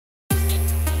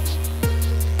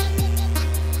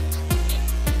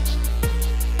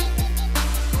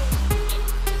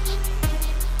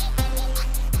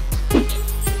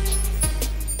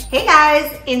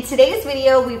guys, in today's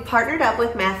video we've partnered up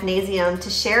with Mathnasium to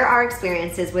share our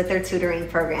experiences with their tutoring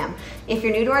program. If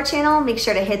you're new to our channel, make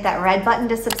sure to hit that red button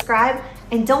to subscribe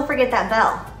and don't forget that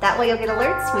bell. That way you'll get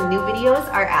alerts when new videos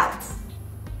are out.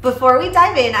 Before we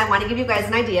dive in, I want to give you guys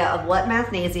an idea of what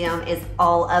Mathnasium is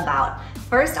all about.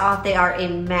 First off, they are a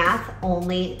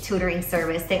math-only tutoring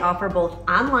service. They offer both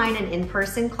online and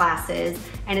in-person classes,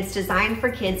 and it's designed for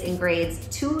kids in grades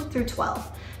 2 through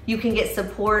 12. You can get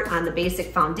support on the basic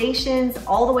foundations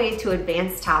all the way to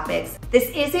advanced topics.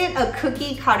 This isn't a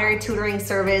cookie cutter tutoring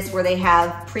service where they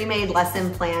have pre-made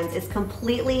lesson plans. It's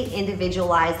completely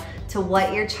individualized to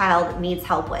what your child needs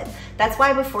help with. That's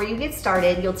why before you get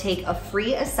started, you'll take a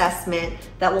free assessment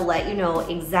that will let you know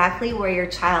exactly where your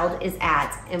child is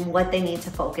at and what they need to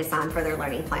focus on for their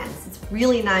learning plans. It's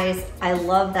really nice. I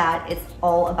love that it's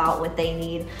all about what they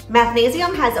need.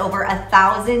 Mathnasium has over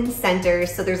 1,000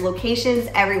 centers, so there's locations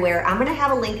everywhere. I'm gonna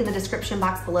have a link in the description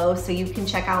box below so you can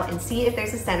check out and see if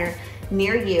there's a center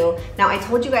near you. Now, I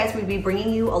told you guys we'd be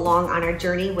bringing you along on our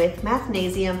journey with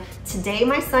Mathnasium. Today,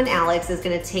 my son Alex is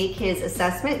gonna take his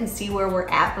assessment and see where we're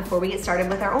at before we get started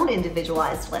with our own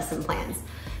individualized lesson plans.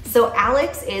 So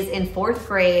Alex is in 4th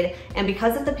grade, and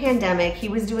because of the pandemic, he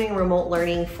was doing remote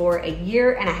learning for a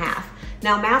year and a half.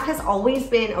 Now, math has always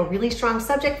been a really strong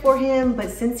subject for him,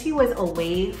 but since he was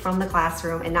away from the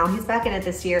classroom and now he's back in it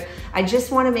this year, I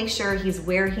just want to make sure he's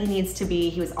where he needs to be.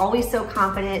 He was always so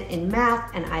confident in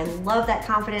math, and I love that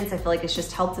confidence. I feel like it's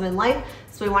just helped him in life,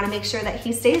 so we want to make sure that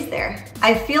he stays there.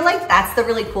 I feel like that's the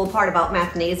really cool part about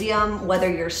Mathnasium. Whether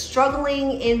you're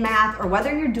struggling in math or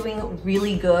whether you're doing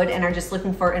really good and are just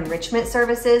looking for enrichment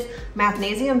services,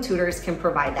 Mathnasium tutors can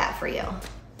provide that for you.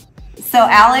 So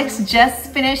Alex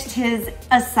just finished his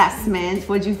assessment.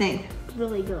 What'd you think?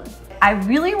 Really good. I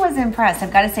really was impressed.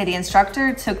 I've got to say, the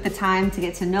instructor took the time to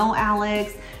get to know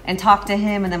Alex and talk to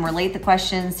him and then relate the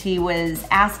questions he was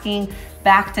asking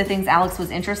back to things Alex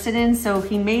was interested in, so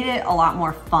he made it a lot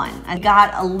more fun. I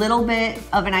got a little bit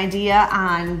of an idea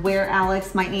on where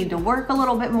Alex might need to work a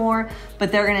little bit more,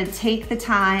 but they're gonna take the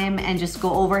time and just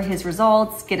go over his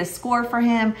results, get a score for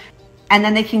him, and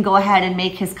then they can go ahead and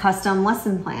make his custom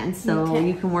lesson plan. So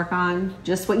you can work on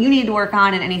just what you need to work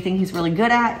on, and anything he's really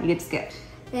good at, you get to skip.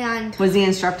 And was the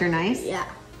instructor nice? Yeah.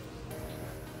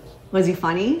 Was he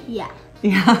funny? Yeah.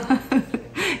 Yeah.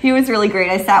 He was really great.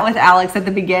 I sat with Alex at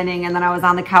the beginning, and then I was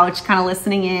on the couch kind of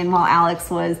listening in while Alex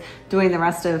was doing the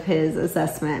rest of his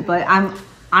assessment. But I'm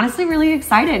honestly really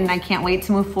excited, and I can't wait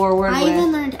to move forward. I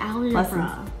even learned algebra.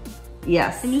 Lessons.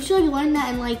 Yes. And you should have learned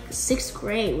that in like 6th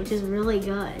grade, which is really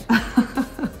good.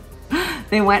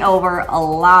 They went over a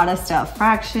lot of stuff.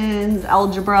 Fractions,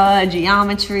 algebra,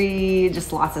 geometry,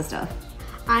 just lots of stuff.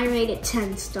 I rated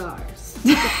 10 stars.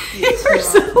 You're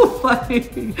so funny.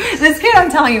 This kid,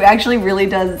 I'm telling you, actually really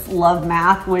does love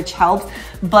math, which helps.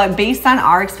 But based on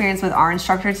our experience with our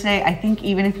instructor today, I think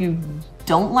even if you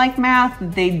don't like math,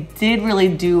 they did really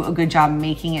do a good job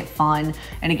making it fun.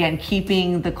 And again,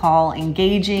 keeping the call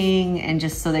engaging and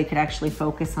just so they could actually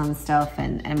focus on stuff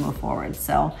and move forward.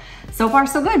 So far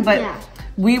so good, but yeah,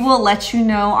 we will let you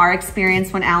know our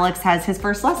experience when Alex has his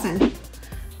first lesson.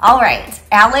 All right,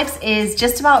 Alex is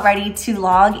just about ready to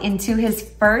log into his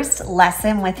first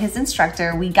lesson with his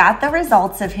instructor. We got the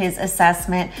results of his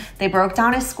assessment. They broke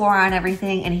down his score on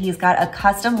everything, and he's got a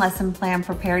custom lesson plan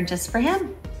prepared just for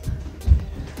him.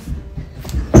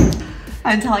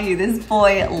 I'm telling you, this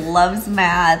boy loves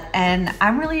math, and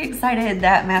I'm really excited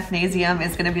that Mathnasium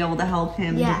is going to be able to help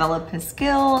him develop his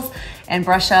skills and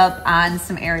brush up on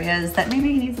some areas that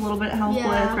maybe he needs a little bit of help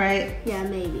with, right? Yeah,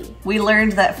 maybe. We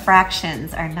learned that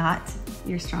fractions are not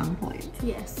your strong point.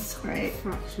 Yes. Right?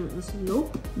 Fractions,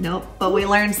 nope. Nope, but we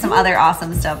learned some other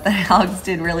awesome stuff that Alex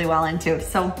did really well into.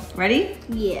 So, ready?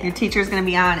 Yeah. Your teacher's going to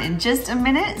be on in just a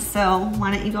minute, so why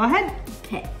don't you go ahead?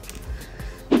 Okay.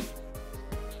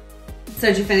 So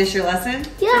did you finish your lesson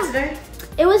for today?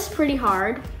 It was pretty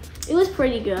hard. It was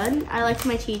pretty good. I liked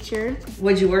my teacher.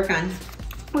 What'd you work on?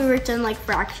 We worked on like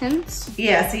fractions.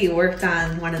 Yeah, so you worked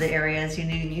on one of the areas you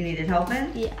knew you needed help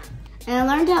in? Yeah. And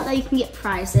I learned out that you can get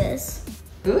prizes.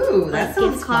 Ooh, that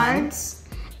sounds gift cards.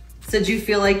 Fun. So did you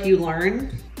feel like you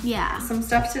learned some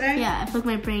stuff today? Yeah, I feel like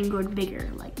my brain got bigger.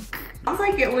 Like, sounds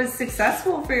like it was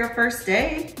successful for your first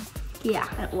day. Yeah,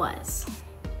 it was.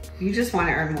 You just want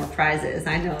to earn more prizes,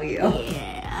 I know you.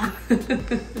 Yeah.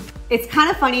 It's kind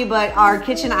of funny, but our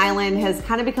kitchen island has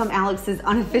kind of become Alex's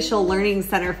unofficial learning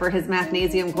center for his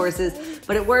Mathnasium courses,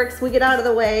 but it works. We get out of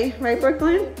the way, right,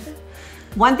 Brooklyn?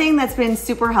 One thing that's been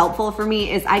super helpful for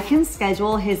me is I can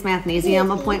schedule his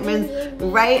Mathnasium appointments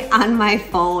right on my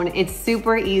phone. It's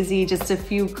super easy, just a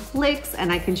few clicks, and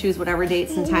I can choose whatever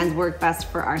dates and times work best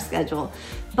for our schedule.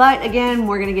 But again,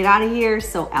 we're gonna get out of here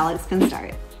so Alex can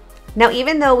start. Now,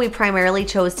 even though we primarily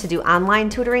chose to do online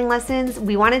tutoring lessons,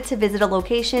 we wanted to visit a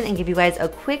location and give you guys a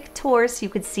quick tour so you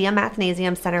could see a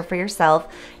Mathnasium center for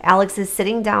yourself. Alex is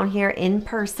sitting down here in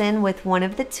person with one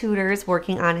of the tutors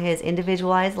working on his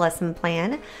individualized lesson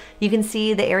plan. You can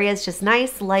see the area is just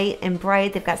nice, light, and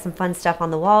bright. They've got some fun stuff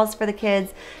on the walls for the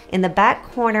kids. In the back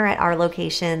corner at our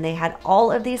location, they had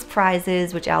all of these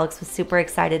prizes, which Alex was super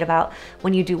excited about.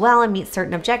 When you do well and meet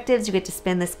certain objectives, you get to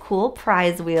spin this cool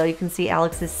prize wheel. You can see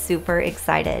Alex is super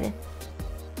excited.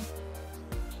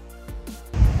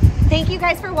 Thank you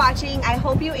guys for watching. I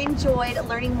hope you enjoyed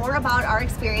learning more about our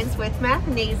experience with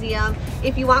Mathnasium.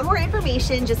 If you want more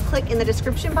information, just click in the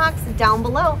description box down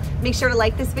below. Make sure to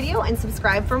like this video and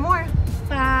subscribe for more.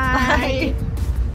 Bye. Bye.